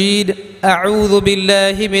المجيد: أعوذ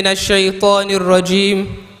بالله من الشيطان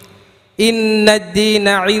الرجيم، إن الدين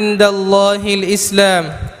عند الله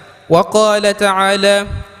الإسلام. وقال تعالى: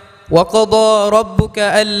 وقضى ربك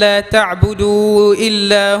ألا تعبدوا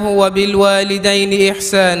إلا هو بالوالدين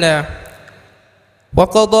إحسانا.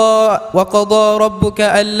 وقضى ربك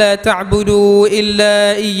ألا تعبدوا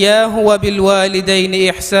إلا إياه وبالوالدين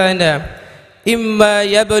إحسانا، إما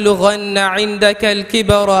يبلغن عندك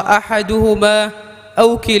الكبر أحدهما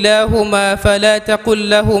أو كلاهما فلا تقل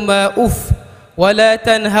لهما أف ولا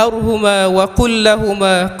تنهرهما وقل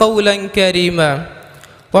لهما قولا كريما.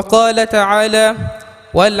 وقال تعالى: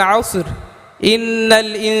 والعصر إن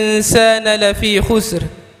الإنسان لفي خسر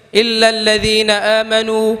إلا الذين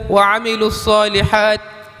آمنوا وعملوا الصالحات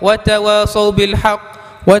وتواصوا بالحق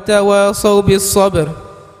وتواصوا بالصبر.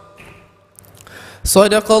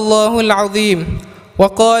 صدق الله العظيم.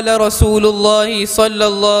 وقال رسول الله صلى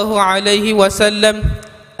الله عليه وسلم: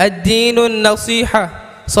 الدين النصيحة.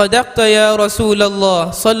 صدقت يا رسول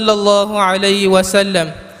الله صلى الله عليه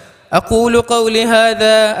وسلم. أقول قولي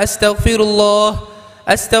هذا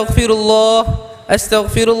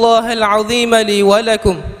أستغفر الله العظيم لي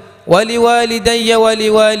ولكم ولوالدي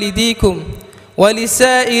ولوالديكم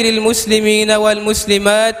ولسائر المسلمين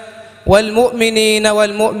والمسلمات والمؤمنين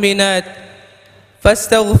والمؤمنات،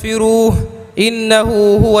 فاستغفروه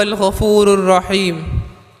إنه هو الغفور الرحيم.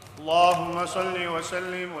 اللهم صل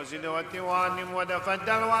وسلم وزد وتوانم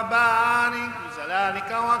وتفضل وبارك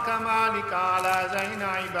بجلالك وكمالك على زين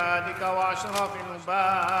عبادك وأشرف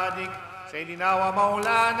عبادك سيدنا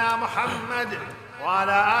ومولانا محمد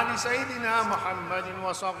وعلى آل سيدنا محمد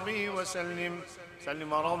وصحبه وسلم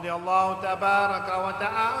رضي الله تبارك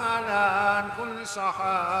وتعالى عن كل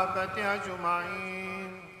الصحابة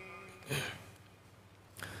أجمعين.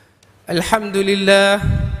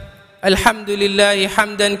 الحمد لله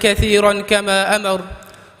حمدا كثيرا كما أمر،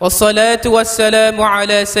 والصلاة والسلام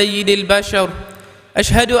على سيد البشر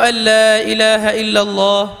أشهد أن لا إله إلا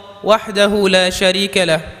الله وحده لا شريك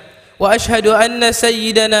له وأشهد أن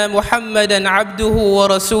سيدنا محمدا عبده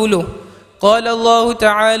ورسوله. قال الله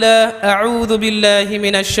تعالى: أعوذ بالله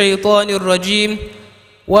من الشيطان الرجيم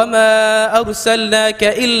وما أرسلناك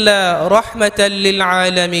إلا رحمة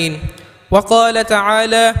للعالمين. وقال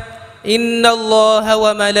تعالى: إن الله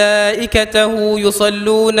وملائكته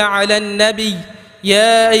يصلون على النبي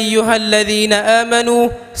يا أيها الذين آمنوا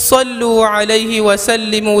صلوا عليه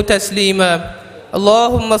وسلموا تسليما.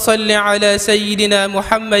 اللهم صل على سيدنا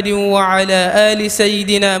محمد وعلى آل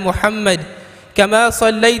سيدنا محمد كما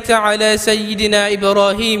صليت على سيدنا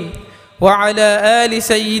إبراهيم وعلى آل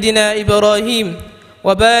سيدنا إبراهيم،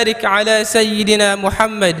 وبارك على سيدنا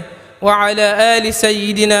محمد وعلى آل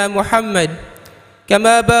سيدنا محمد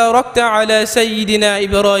كما باركت على سيدنا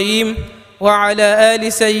إبراهيم وعلى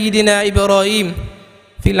آل سيدنا إبراهيم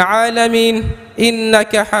في العالمين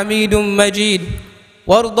إنك حميد مجيد.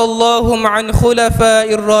 وارض اللهم عن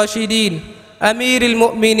خلفاء الراشدين أمير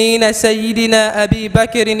المؤمنين سيدنا أبي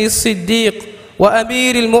بكر الصديق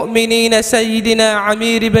وأمير المؤمنين سيدنا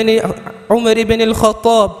عمر بن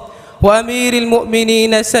الخطاب وأمير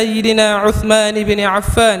المؤمنين سيدنا عثمان بن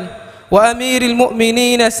عفان وأمير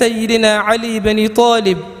المؤمنين سيدنا علي بن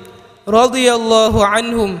طالب رضي الله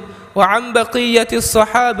عنهم وعن بقية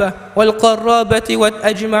الصحابة والقرابة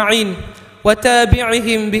والأجمعين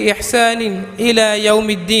وتابعهم بإحسان إلى يوم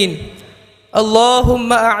الدين.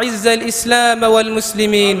 اللهم أعز الإسلام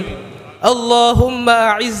والمسلمين، اللهم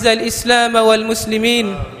أعز الإسلام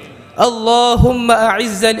والمسلمين، اللهم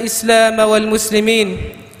أعز الإسلام والمسلمين.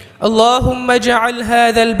 اللهم اجعل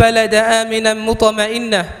هذا البلد آمنا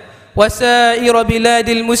مطمئنا وسائر بلاد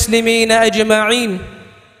المسلمين أجمعين.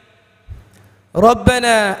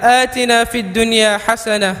 ربنا آتنا في الدنيا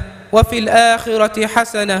حسنة وفي الآخرة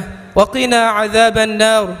حسنة وقنا عذاب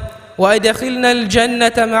النار وأدخلنا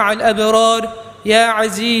الجنة مع الأبرار يا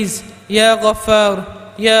عزيز يا غفار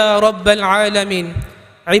يا رب العالمين.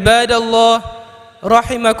 عباد الله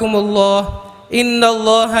رحمكم الله، إن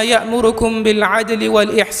الله يأمركم بالعدل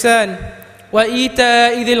والإحسان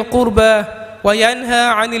وإيتاء ذي القربى وينهى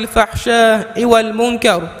عن الفحشاء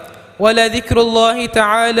والمنكر، ولذكر الله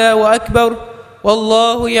تعالى وأكبر،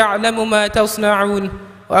 والله يعلم ما تصنعون.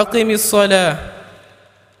 وأقم الصلاة.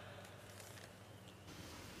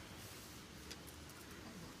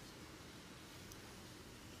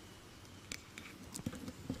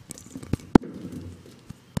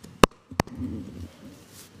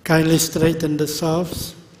 Kindly straighten the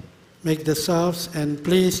safs, make the safs, and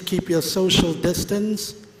please keep your social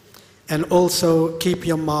distance and also keep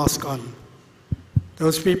your mask on.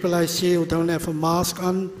 Those people I see who don't have a mask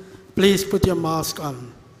on, please put your mask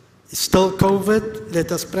on. It's still COVID,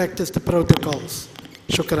 let us practice the protocols.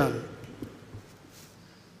 Shukran.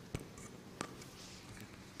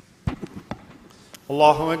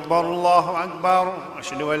 الله أكبر الله أكبر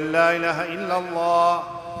أشهد أن لا إله إلا الله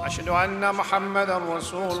أشهد أن محمدا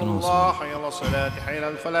رسول الله. حي على الصلاة حي على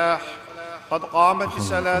الفلاح قد قامت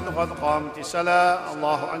الصلاة قد قامت الصلاة.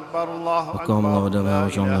 الله أكبر الله أكبر. أقام الله ودمها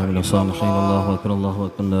وجعلنا من الصالحين. الله أكبر الله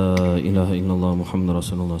أكبر لا إله إلا الله محمد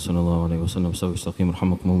رسول الله صلى الله عليه وسلم. سووا استقيم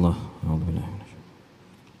رحمكم الله. أعوذ بالله من الشيطان.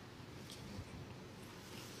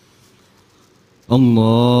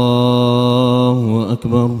 الله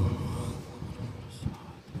أكبر.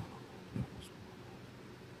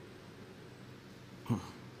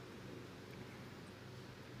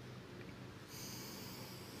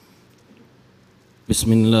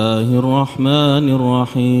 بسم الله الرحمن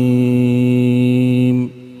الرحيم.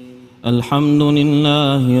 الحمد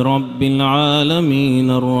لله رب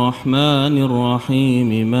العالمين الرحمن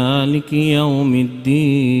الرحيم مالك يوم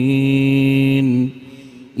الدين.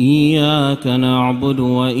 إياك نعبد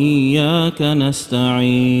وإياك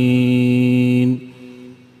نستعين.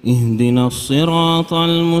 اهدنا الصراط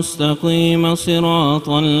المستقيم صراط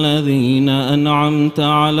الذين أنعمت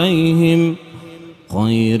عليهم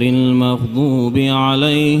غير المغضوب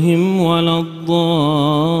عليهم ولا الضالين.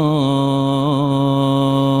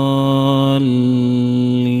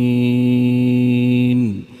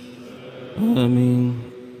 آمين.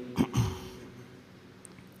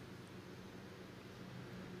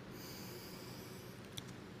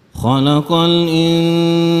 خلق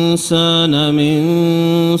الإنسان من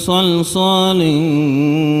صلصال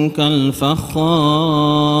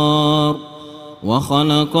كالفخار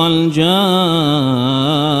وخلق الجان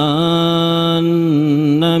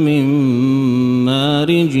من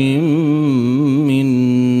مارج من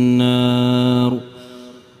نار.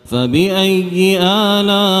 فبأي آلاء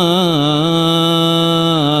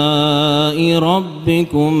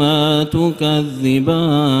ربكما تكذبان؟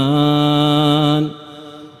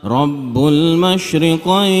 رب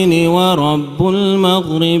المشرقين ورب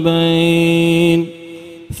المغربين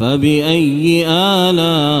فبأي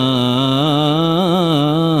آلاء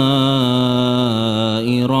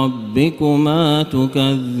ربكما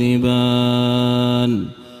تكذبان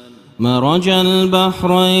مرج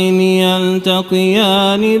البحرين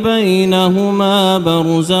يلتقيان بينهما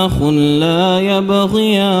برزخ لا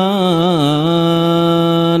يبغيان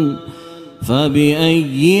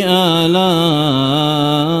فبأي آلاء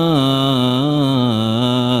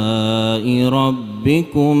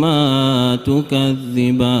ربكما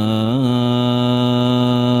تكذبان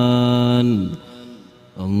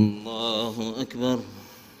الله أكبر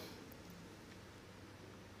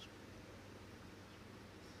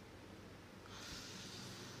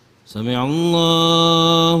سمع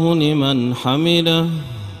الله لمن حمده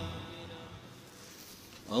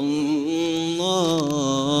الله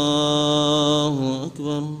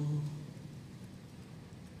أكبر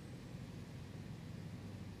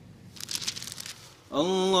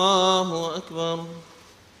الله أكبر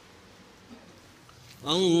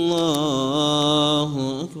الله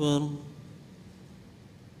أكبر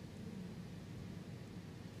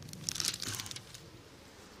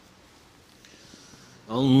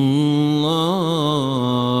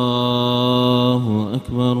الله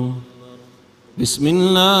أكبر بسم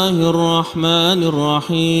الله الرحمن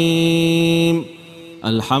الرحيم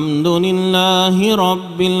الحمد لله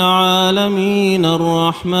رب العالمين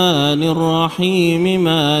الرحمن الرحيم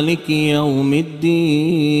مالك يوم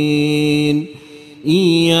الدين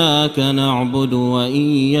إياك نعبد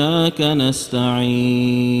وإياك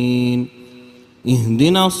نستعين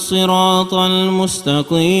اهدنا الصراط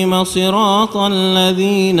المستقيم صراط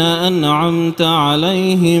الذين أنعمت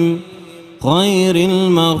عليهم غير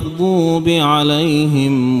المغضوب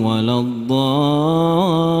عليهم ولا الضالين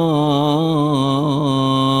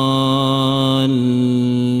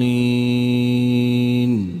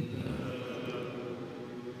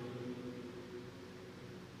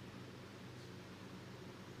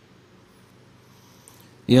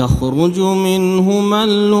يخرج منهما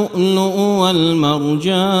اللؤلؤ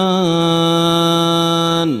والمرجان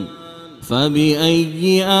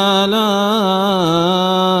فبأي آلاء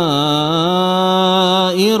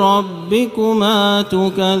ربكما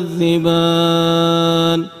تكذبان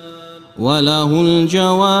وله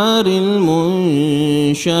الجوار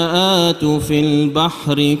المنشآت في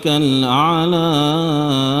البحر كالأعلام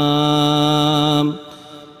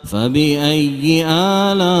فبأي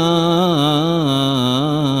آلاء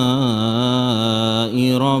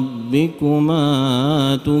ربكما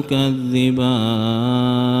تكذبان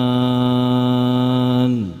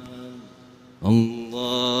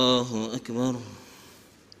الله أكبر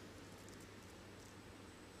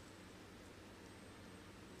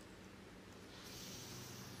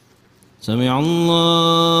سمع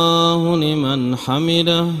الله لمن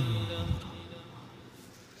حمده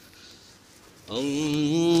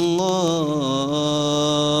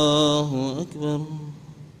الله أكبر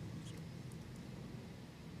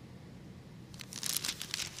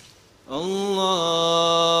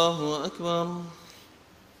الله أكبر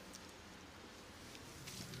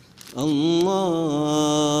الله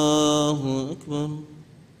أكبر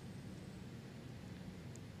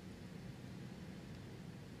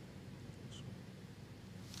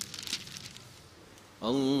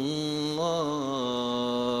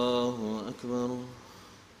الله أكبر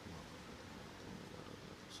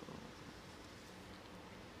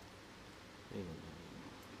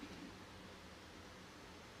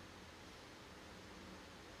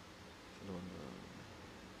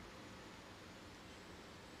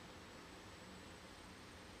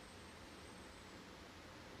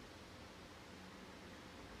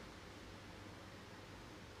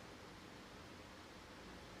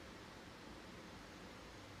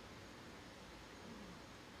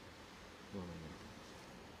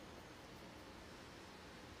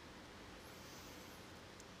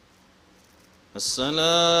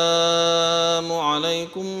السلام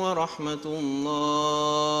عليكم ورحمة الله.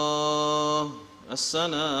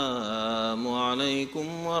 السلام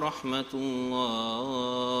عليكم ورحمة الله.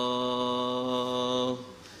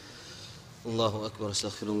 الله أكبر.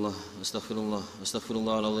 استغفر الله استغفر الله استغفر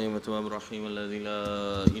الله العظيم التواب الرحيم الذي لا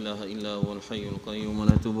إله إلا هو الحي القيوم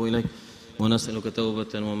ونتوب إليه ونسألك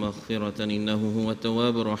توبة ومغفرة إنه هو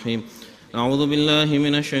التواب الرحيم. أعوذ بالله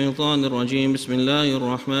من الشيطان الرجيم. بسم الله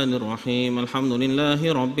الرحمن الرحيم. الحمد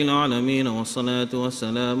لله رب العالمين والصلاة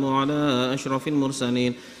والسلام على أشرف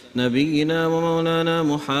المرسلين نبينا ومولانا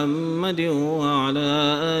محمد وعلى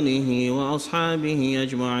آله وأصحابه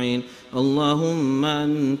أجمعين. اللهم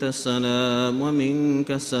أنت السلام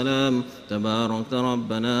ومنك السلام، تباركت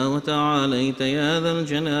ربنا وتعاليت يا ذا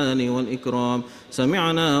الجلال والإكرام.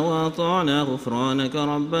 سمعنا وأطعنا غفرانك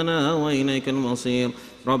ربنا وإليك المصير.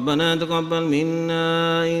 ربنا تقبل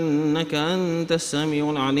منا إنك أنت السميع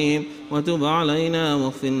العليم، وتب علينا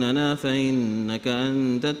واغفر لنا فإنك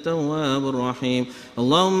أنت التواب الرحيم.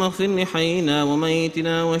 اللهم اغفر لحينا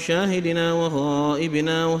وميتنا وشاهدنا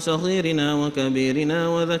وغائبنا وصغيرنا وكبيرنا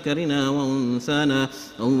وذكرنا وأنثانا.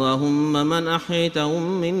 اللهم من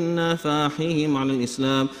أحييتهم منا فأحيهم على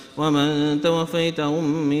الإسلام، ومن توفيتهم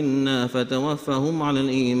منا فتوفهم على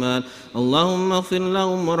الإيمان. اللهم اغفر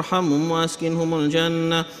لهم وارحمهم وأسكنهم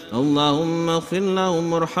الجنة. اللهم اغفر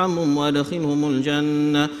لهم وارحمهم وادخلهم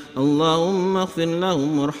الجنة. اللهم اغفر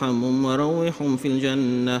لهم وارحمهم وروحهم في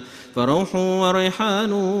الجنة، فروح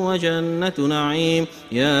وريحان وجنة نعيم.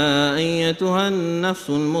 يا أيتها النفس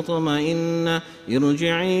المطمئنة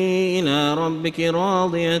ارجعي إلى ربك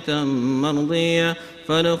راضية مرضية،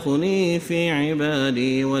 فادخلي في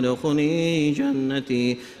عبادي وادخلي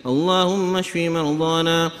جنتي. اللهم اشف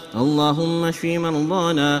مرضانا، اللهم اشف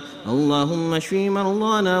مرضانا، اللهم اشف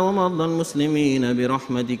مرضانا ومرضى المسلمين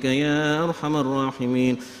برحمتك يا أرحم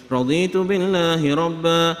الراحمين. رضيت بالله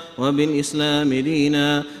ربا وبالإسلام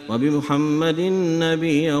دينا وبمحمد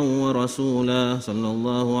نبيا ورسولا صلى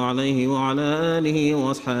الله عليه وعلى آله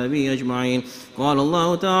وأصحابه أجمعين. قال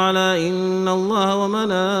الله تعالى: إن الله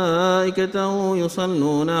وملائكته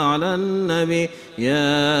يصلون على النبي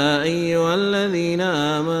يا أيها الذين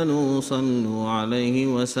آمنوا صلوا عليه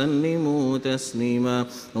وسلموا تسليما.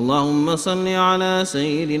 اللهم صل على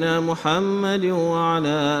سيدنا محمد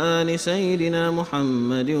وعلى آل سيدنا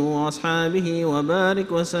محمد وأصحابه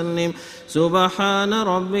وبارك وسلم. سبحان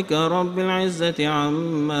ربك رب العزة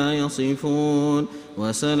عما يصفون،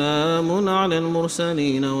 وسلام على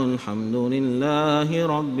المرسلين، والحمد لله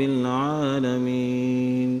رب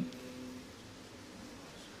العالمين.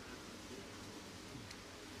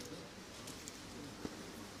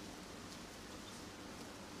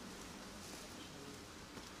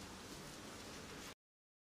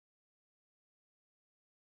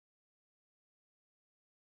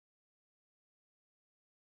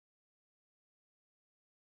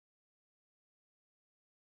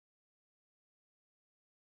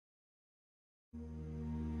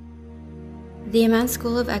 The Amman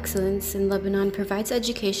School of Excellence in Lebanon provides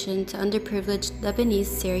education to underprivileged Lebanese,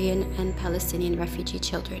 Syrian, and Palestinian refugee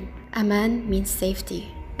children. Amman means safety,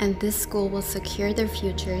 and this school will secure their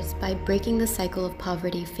futures by breaking the cycle of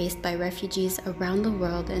poverty faced by refugees around the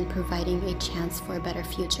world and providing a chance for a better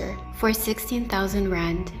future. For 16,000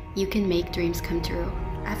 Rand, you can make dreams come true.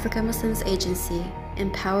 Africa Muslims Agency,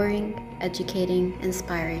 empowering, educating,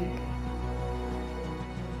 inspiring.